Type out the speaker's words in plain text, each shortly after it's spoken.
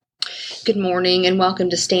Good morning and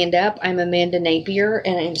welcome to Stand Up. I'm Amanda Napier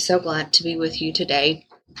and I'm so glad to be with you today.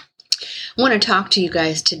 I want to talk to you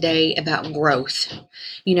guys today about growth.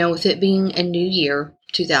 With it being a new year,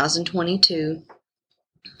 2022,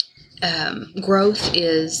 growth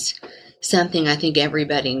is something I think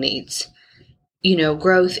everybody needs.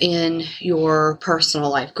 Growth in your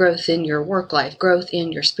personal life, growth in your work life, growth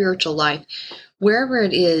in your spiritual life. Wherever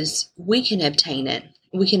it is, we can obtain it.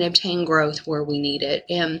 We can obtain growth where we need it.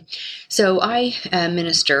 And so I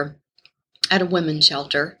minister at a women's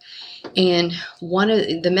shelter. And one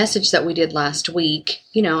of the message that we did last week,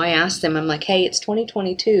 I asked them, I'm like, hey, it's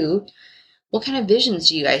 2022. What kind of visions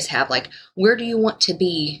do you guys have? Like, where do you want to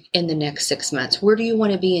be in the next 6 months? Where do you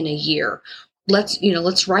want to be in a year?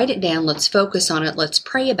 Let's write it down. Let's focus on it. Let's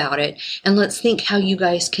pray about it. And let's think how you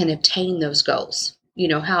guys can obtain those goals.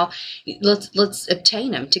 Let's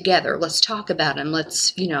obtain them together. Let's talk about them.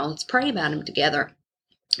 Let's pray about them together.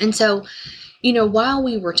 And so, while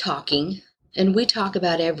we were talking, and we talk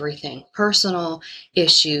about everything, personal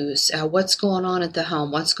issues, what's going on at the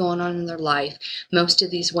home, what's going on in their life. Most of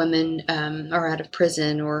these women are out of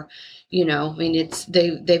prison, or,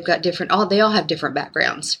 they've got they all have different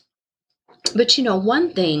backgrounds. But,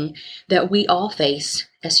 one thing that we all face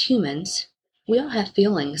as humans, we all have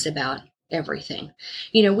feelings about everything.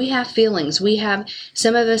 We have feelings.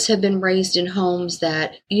 Some of us have been raised in homes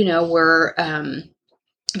that, were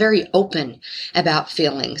very open about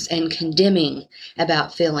feelings and condemning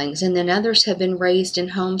about feelings. And then others have been raised in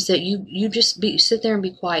homes that you just sit there and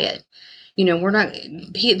be quiet.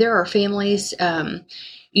 There are families,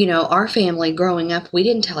 our family growing up, we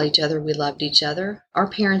didn't tell each other we loved each other. Our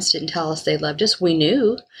parents didn't tell us they loved us. We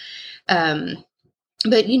knew.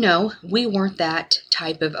 But, we weren't that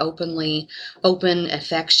type of open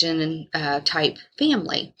affection and type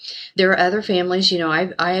family. There are other families,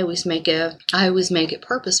 I always make it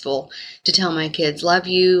purposeful to tell my kids, love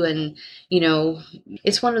you. And,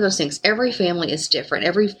 it's one of those things. Every family is different.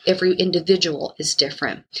 Every individual is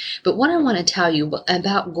different. But what I want to tell you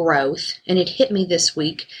about growth, and it hit me this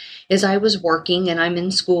week, is I was working, and I'm in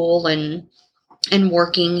school and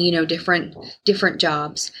working, different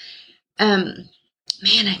jobs.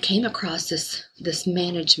 Man, I came across this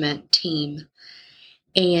management team,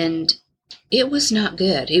 and it was not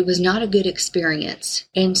good. It was not a good experience.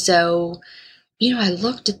 And so, I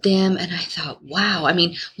looked at them and I thought, wow. I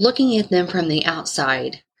mean, looking at them from the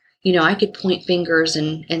outside, I could point fingers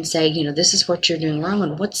and say, this is what you're doing wrong.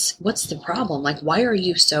 And what's the problem? Like, why are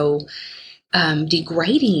you so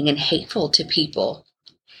degrading and hateful to people?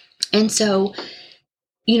 And so,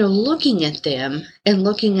 looking at them and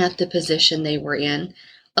looking at the position they were in,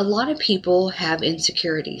 a lot of people have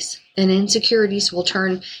insecurities, and insecurities will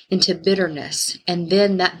turn into bitterness. And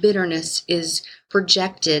then that bitterness is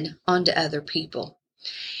projected onto other people.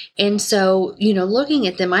 And so, looking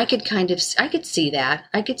at them, I could see that.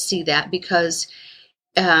 I could see that because,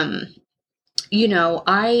 I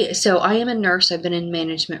am a nurse. I've been in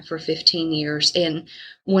management for 15 years. And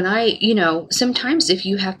when sometimes if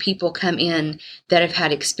you have people come in that have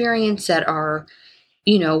had experience, that are,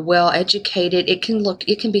 well educated, it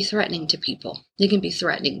can be threatening to people. It can be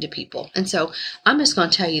threatening to people. And so I'm just going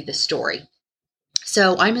to tell you this story.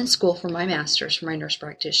 So I'm in school for my master's, for my nurse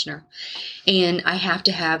practitioner, and I have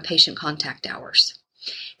to have patient contact hours.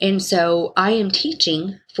 And so I am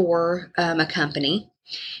teaching for a company.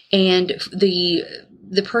 And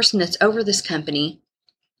the person that's over this company,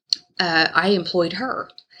 I employed her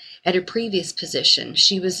at a previous position.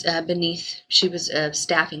 She was a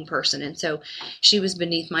staffing person. And so she was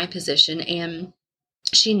beneath my position, and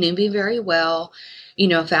she knew me very well.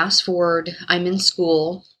 Fast forward, I'm in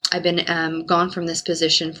school. I've been gone from this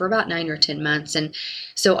position for about 9 or 10 months. And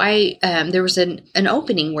so there was an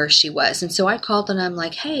opening where she was. And so I called and I'm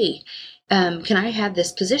like, hey, can I have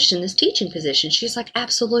this position, this teaching position? She's like,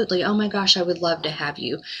 absolutely. Oh my gosh, I would love to have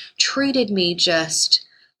you. Treated me just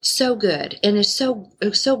so good, and is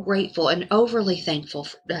so grateful and overly thankful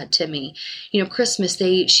to me. Christmas,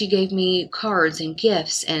 she gave me cards and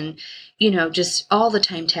gifts, and just all the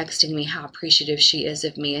time texting me how appreciative she is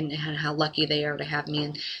of me and how lucky they are to have me,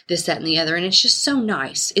 and this, that, and the other. And it's just so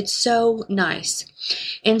nice. It's so nice.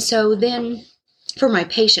 And so then for my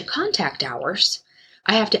patient contact hours,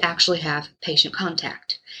 I have to actually have patient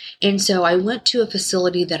contact. And so I went to a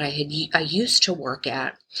facility that I used to work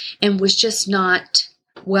at, and was just not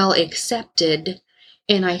well accepted.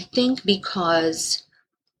 And I think because,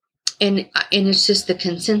 and it's just the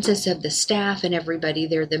consensus of the staff and everybody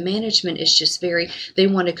there, the management is just they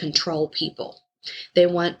want to control people. They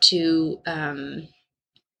want to,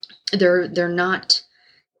 they're not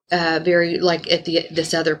very, like at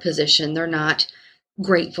this other position, they're not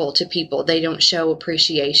grateful to people. They don't show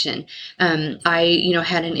appreciation. I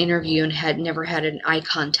had an interview and had never had an eye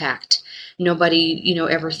contact. Nobody,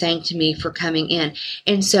 ever thanked me for coming in.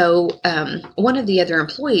 And so one of the other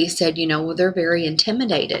employees said, well, they're very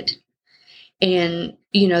intimidated. And,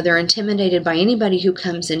 they're intimidated by anybody who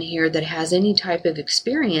comes in here that has any type of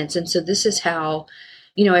experience. And so this is how,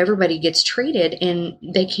 everybody gets treated, and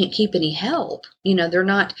they can't keep any help. They're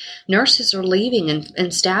not, nurses are leaving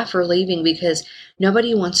and staff are leaving because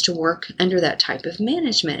nobody wants to work under that type of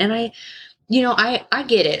management. And I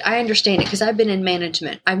get it. I understand it because I've been in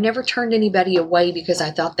management. I've never turned anybody away because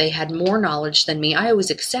I thought they had more knowledge than me. I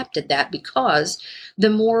always accepted that because the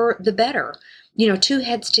more, the better. Two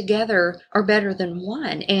heads together are better than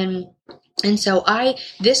one. And so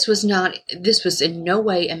this was in no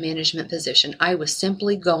way a management position. I was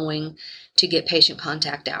simply going to get patient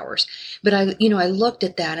contact hours. But I looked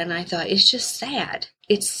at that and I thought, it's just sad.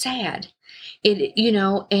 It's sad.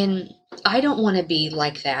 And I don't want to be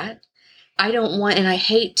like that. And I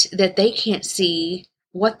hate that they can't see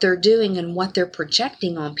what they're doing, and what they're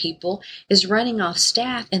projecting on people is running off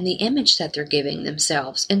staff and the image that they're giving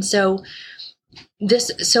themselves. And so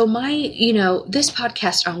this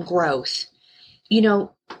podcast on growth,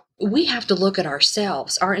 we have to look at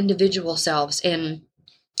ourselves, our individual selves, and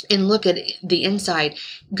look at the inside.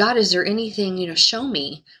 God, is there anything, show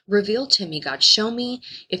me, reveal to me, God, show me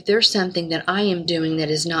if there's something that I am doing that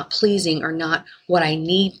is not pleasing or not what I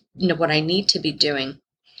need, what I need to be doing.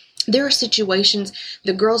 There are situations,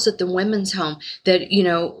 the girls at the women's home that,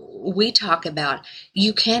 we talk about.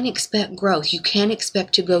 You can expect growth. You can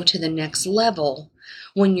expect to go to the next level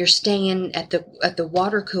when you're staying at the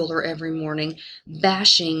water cooler every morning,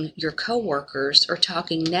 bashing your coworkers or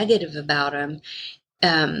talking negative about them,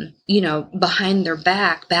 behind their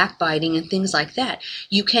back, backbiting and things like that.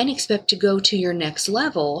 You can expect to go to your next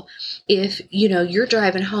level if, you're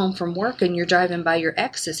driving home from work and you're driving by your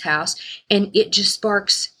ex's house and it just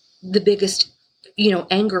sparks the biggest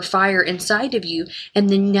anger fire inside of you. And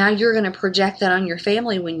then now you're going to project that on your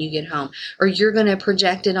family when you get home, or you're going to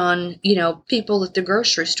project it on, people at the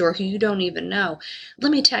grocery store who you don't even know.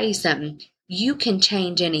 Let me tell you something. You can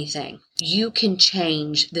change anything. You can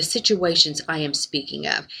change the situations I am speaking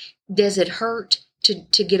of. Does it hurt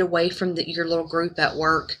to get away from your little group at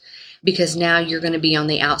work? Because now you're going to be on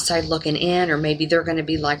the outside looking in, or maybe they're going to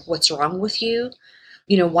be like, what's wrong with you?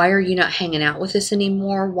 Why are you not hanging out with us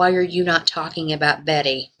anymore? Why are you not talking about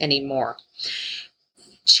Betty anymore?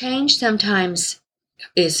 Change sometimes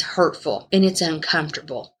is hurtful and it's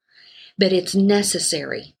uncomfortable, but it's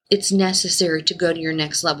necessary. It's necessary to go to your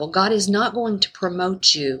next level. God is not going to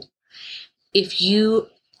promote you if you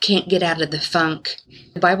can't get out of the funk.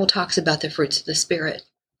 The Bible talks about the fruits of the Spirit.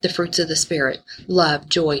 The fruits of the Spirit: love,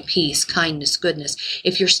 joy, peace, kindness, goodness.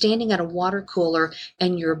 If you're standing at a water cooler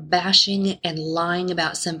and you're bashing and lying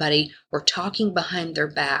about somebody or talking behind their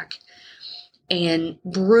back and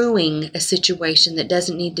brewing a situation that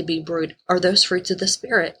doesn't need to be brewed, are those fruits of the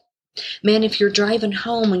Spirit? Man, if you're driving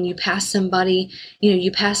home and you pass somebody,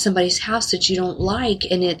 you pass somebody's house that you don't like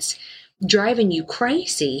and it's driving you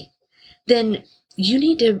crazy, then you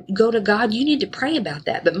need to go to God. You need to pray about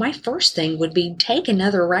that. But my first thing would be take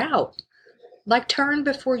another route. Like turn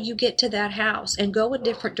before you get to that house and go a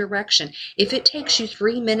different direction. If it takes you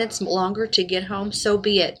 3 minutes longer to get home, so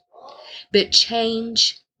be it. But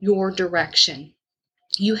change your direction.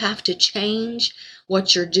 You have to change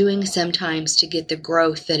what you're doing sometimes to get the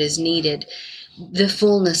growth that is needed. The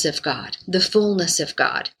fullness of God, the fullness of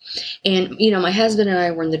God. And, my husband and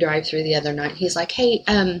I were in the drive-thru the other night. He's like, hey,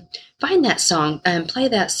 find that song, play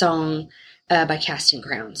that song by Casting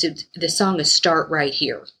Crowns. The song is Start Right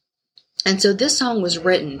Here. And so this song was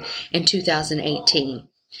written in 2018.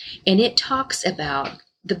 And it talks about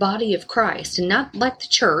the body of Christ, and not like the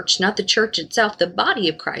church, not the church itself, the body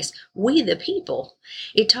of Christ, we the people.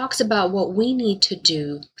 It talks about what we need to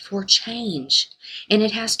do for change, and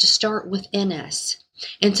it has to start within us.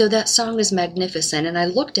 And so that song is magnificent, and I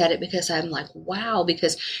looked at it because I'm like, wow,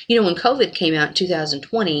 because, when COVID came out in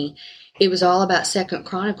 2020, it was all about 2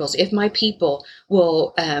 Chronicles. If my people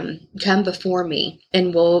will come before me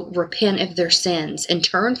and will repent of their sins and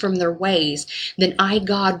turn from their ways, then I,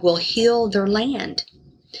 God, will heal their land.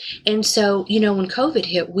 And so, when COVID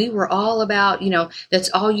hit, we were all about, that's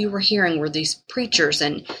all you were hearing were these preachers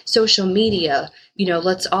and social media,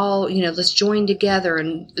 let's all, let's join together.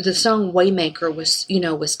 And the song Waymaker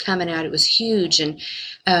was coming out. It was huge. And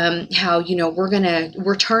how,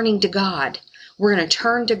 we're turning to God. We're going to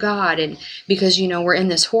turn to God. And because, we're in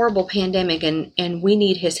this horrible pandemic and we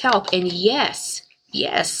need his help. And yes,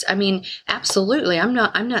 I mean, absolutely. I'm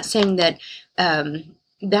not saying that,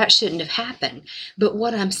 that shouldn't have happened. But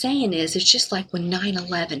what I'm saying is, it's just like when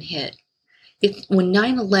 9/11 hit. When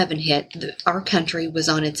 9/11 hit, our country was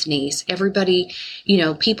on its knees. Everybody,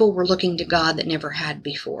 people were looking to God that never had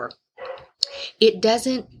before. It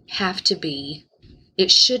doesn't have to be,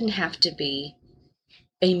 it shouldn't have to be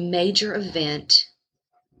a major event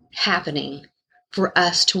happening for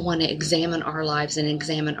us to want to examine our lives and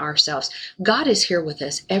examine ourselves. God is here with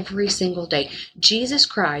us every single day. Jesus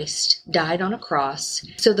Christ died on a cross,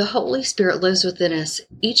 so the Holy Spirit lives within us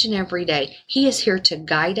each and every day. He is here to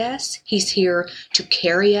guide us. He's here to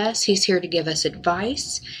carry us. He's here to give us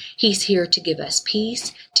advice. He's here to give us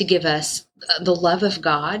peace, to give us the love of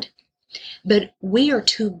God. But we are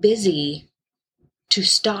too busy to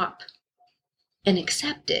stop and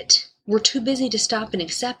accept it. We're too busy to stop and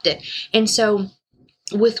accept it. And so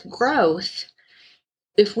with growth,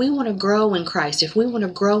 if we want to grow in Christ, if we want to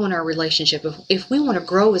grow in our relationship, if we want to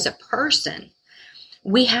grow as a person,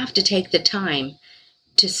 we have to take the time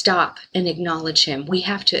to stop and acknowledge Him. We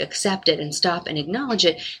have to accept it and stop and acknowledge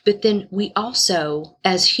it. But then we also,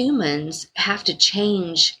 as humans, have to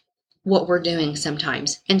change what we're doing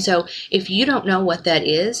sometimes. And so if you don't know what that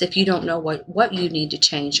is, if you don't know what you need to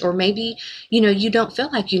change, or maybe, you don't feel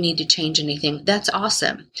like you need to change anything, that's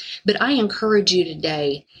awesome. But I encourage you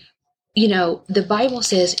today, the Bible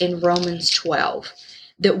says in Romans 12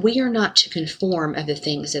 that we are not to conform of the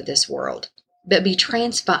things of this world, but be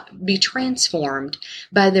transformed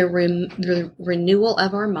by the renewal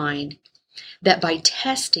of our mind, that by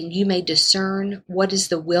testing you may discern what is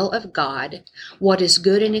the will of God, what is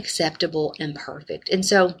good and acceptable and perfect. And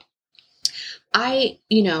so I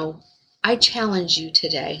challenge you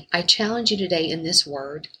today. I challenge you today in this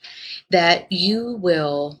word that you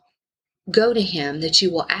will go to Him, that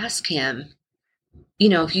you will ask Him,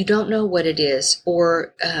 if you don't know what it is,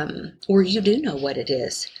 or you do know what it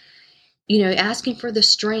is, asking for the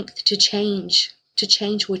strength to change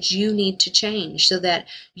what you need to change so that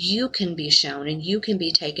you can be shown and you can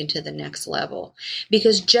be taken to the next level.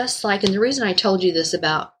 Because and the reason I told you this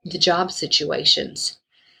about the job situations,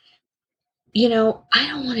 I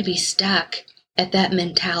don't want to be stuck at that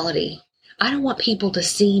mentality. I don't want people to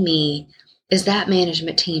see me as that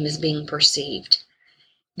management team is being perceived.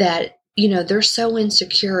 That, they're so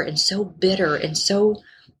insecure and so bitter and so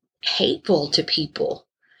hateful to people.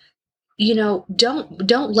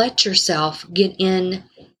 Don't let yourself get in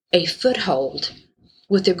a foothold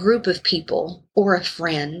with a group of people, or a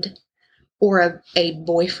friend, or a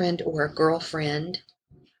boyfriend or a girlfriend,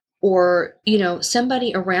 or,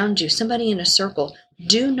 somebody around you, somebody in a circle.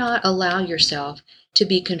 Do not allow yourself to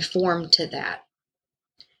be conformed to that,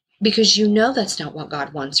 because that's not what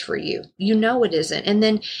God wants for you. It isn't.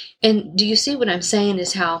 And do you see what I'm saying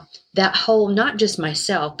is how that whole, not just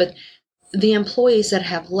myself, but the employees that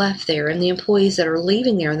have left there and the employees that are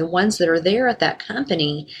leaving there and the ones that are there at that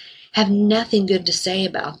company have nothing good to say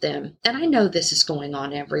about them. And I know this is going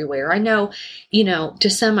on everywhere. I know, to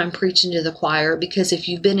some I'm preaching to the choir, because if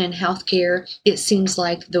you've been in healthcare, it seems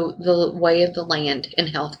like the way of the land in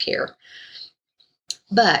healthcare.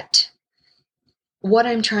 But what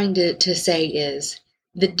I'm trying to say is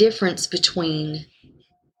the difference between,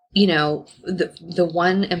 the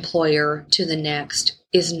one employer to the next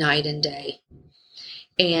is night and day.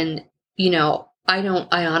 And,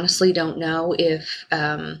 I honestly don't know if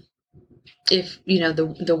the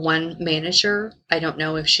one manager, I don't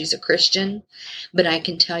know if she's a Christian, but I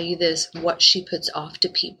can tell you this, what she puts off to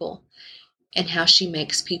people and how she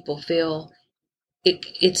makes people feel,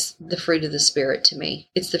 it's the fruit of the Spirit to me.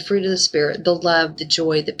 It's the fruit of the Spirit, the love, the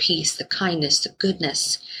joy, the peace, the kindness, the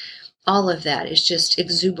goodness. All of that is just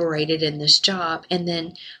exuberated in this job. And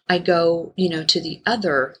then I go, to the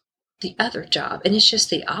other job, and it's just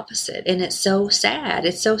the opposite. And it's so sad.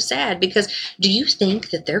 It's so sad, because do you think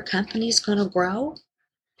that their company's going to grow?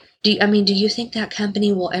 Do you think that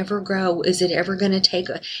company will ever grow? Is it ever going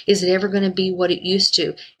to be what it used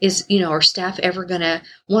to? Are staff ever going to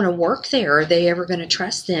want to work there? Are they ever going to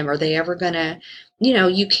trust them? Are they ever going to,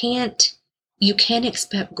 you can't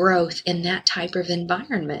expect growth in that type of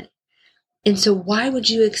environment. And so why would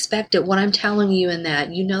you expect it? What I'm telling you in that,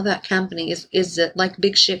 that company is like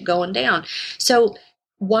big shit going down. So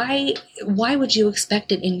why would you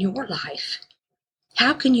expect it in your life?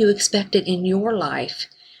 How can you expect it in your life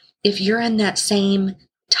if you're in that same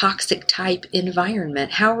toxic type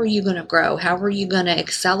environment? How are you going to grow? How are you going to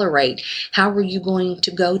accelerate? How are you going to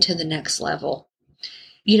go to the next level?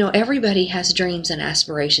 Everybody has dreams and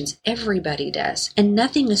aspirations. Everybody does. And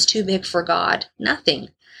nothing is too big for God. Nothing.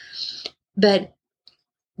 But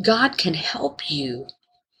God can help you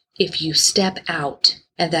if you step out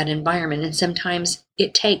of that environment. And sometimes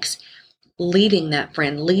it takes leaving that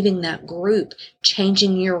friend, leaving that group,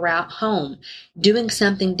 changing your route home, doing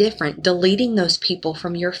something different, deleting those people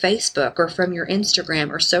from your Facebook or from your Instagram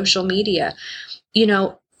or social media.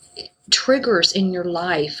 Triggers in your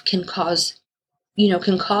life can cause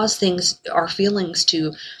things, our feelings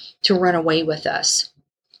to run away with us.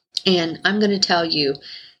 And I'm going to tell you,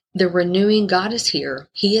 the renewing, God is here.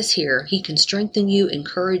 He is here. He can strengthen you,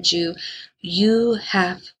 encourage you. You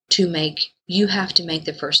have to make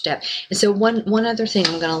the first step. And so one other thing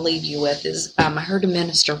I'm going to leave you with is, I heard a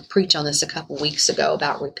minister preach on this a couple weeks ago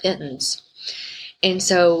about repentance. And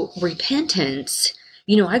so repentance,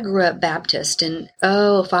 I grew up Baptist, and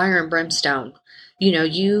fire and brimstone.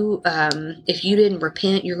 If you didn't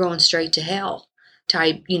repent, you're going straight to hell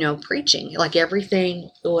type, preaching. Like everything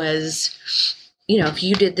was, if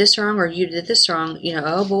you did this wrong or you did this wrong,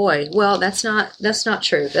 oh boy. Well, that's not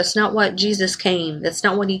true. That's not what Jesus came. That's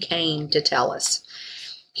not what he came to tell us.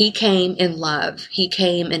 He came in love. He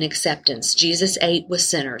came in acceptance. Jesus ate with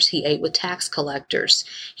sinners. He ate with tax collectors.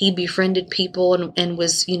 He befriended people and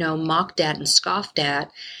was, mocked at and scoffed at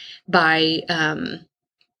by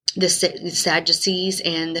the Sadducees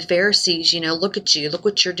and the Pharisees. Look at you. Look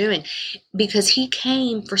what you're doing. Because he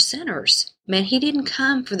came for sinners. Man, he didn't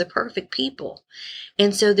come for the perfect people.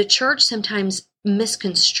 And so the church sometimes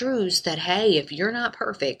misconstrues that, hey, if you're not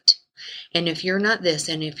perfect, and if you're not this,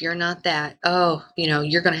 and if you're not that,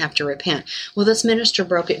 you're going to have to repent. Well, this minister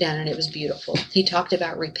broke it down, and it was beautiful. He talked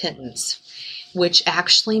about repentance, which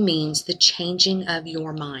actually means the changing of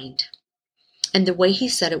your mind. And the way he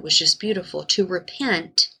said it was just beautiful. To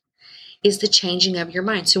repent is the changing of your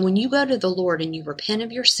mind. So when you go to the Lord and you repent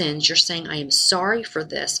of your sins, you're saying, I am sorry for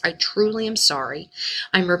this. I truly am sorry.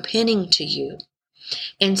 I'm repenting to you.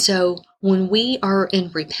 And so when we are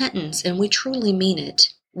in repentance and we truly mean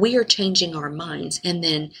it, we are changing our minds. And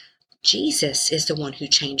then Jesus is the one who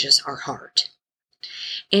changes our heart.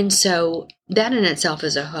 And so that in itself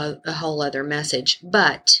is a whole other message.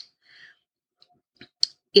 But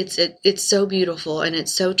it's so beautiful and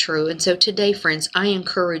it's so true. And so today, friends, I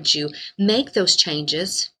encourage you, make those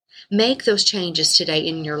changes. Make those changes today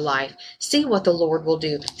in your life. See what the Lord will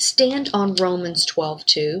do. Stand on Romans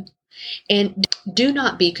 12:2, and do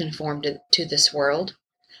not be conformed to this world,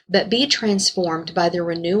 but be transformed by the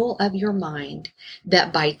renewal of your mind,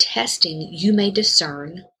 that by testing you may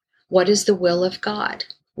discern what is the will of God,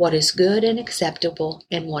 what is good and acceptable,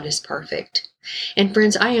 and what is perfect. And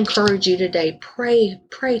friends, I encourage you today, pray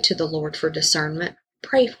to the Lord for discernment.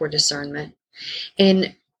 Pray for discernment.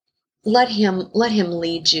 And let him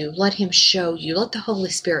lead you. Let him show you. Let the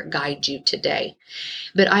Holy Spirit guide you today.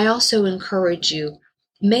 But I also encourage you,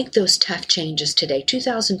 make those tough changes today.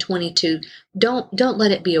 2022, don't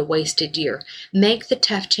let it be a wasted year. Make the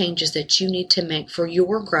tough changes that you need to make for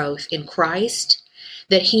your growth in Christ,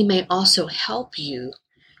 that he may also help you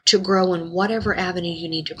to grow in whatever avenue you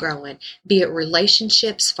need to grow in, be it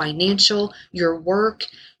relationships, financial, your work,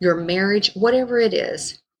 your marriage, whatever it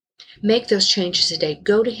is. Make those changes today.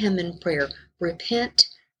 Go to him in prayer. Repent,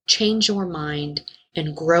 change your mind,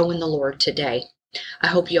 and grow in the Lord today. I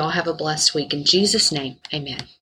hope you all have a blessed week. In Jesus' name, amen.